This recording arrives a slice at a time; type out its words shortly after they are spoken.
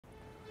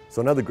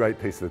So another great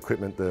piece of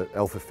equipment that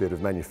AlphaFit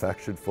have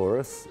manufactured for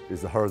us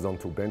is the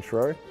horizontal bench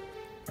row.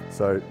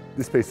 So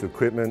this piece of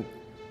equipment,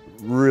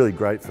 really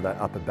great for that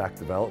upper back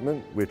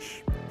development,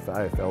 which for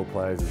AFL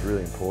players is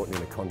really important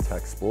in a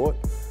contact sport.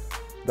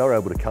 They were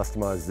able to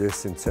customise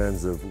this in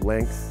terms of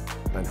length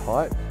and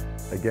height.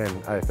 Again,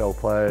 AFL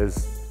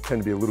players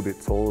tend to be a little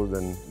bit taller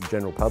than the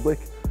general public.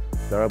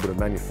 They're able to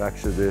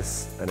manufacture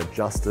this and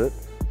adjust it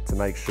to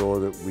make sure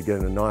that we get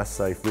in a nice,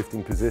 safe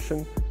lifting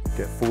position,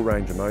 get full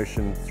range of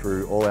motion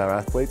through all our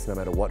athletes, no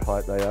matter what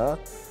height they are,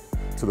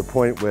 to the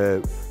point where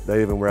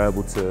they even were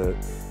able to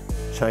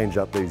change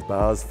up these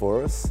bars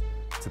for us,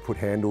 to put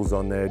handles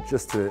on there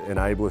just to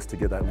enable us to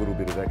get that little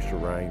bit of extra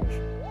range.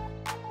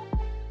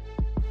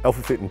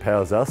 AlphaFit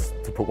empowers us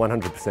to put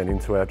 100%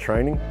 into our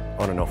training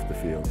on and off the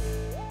field.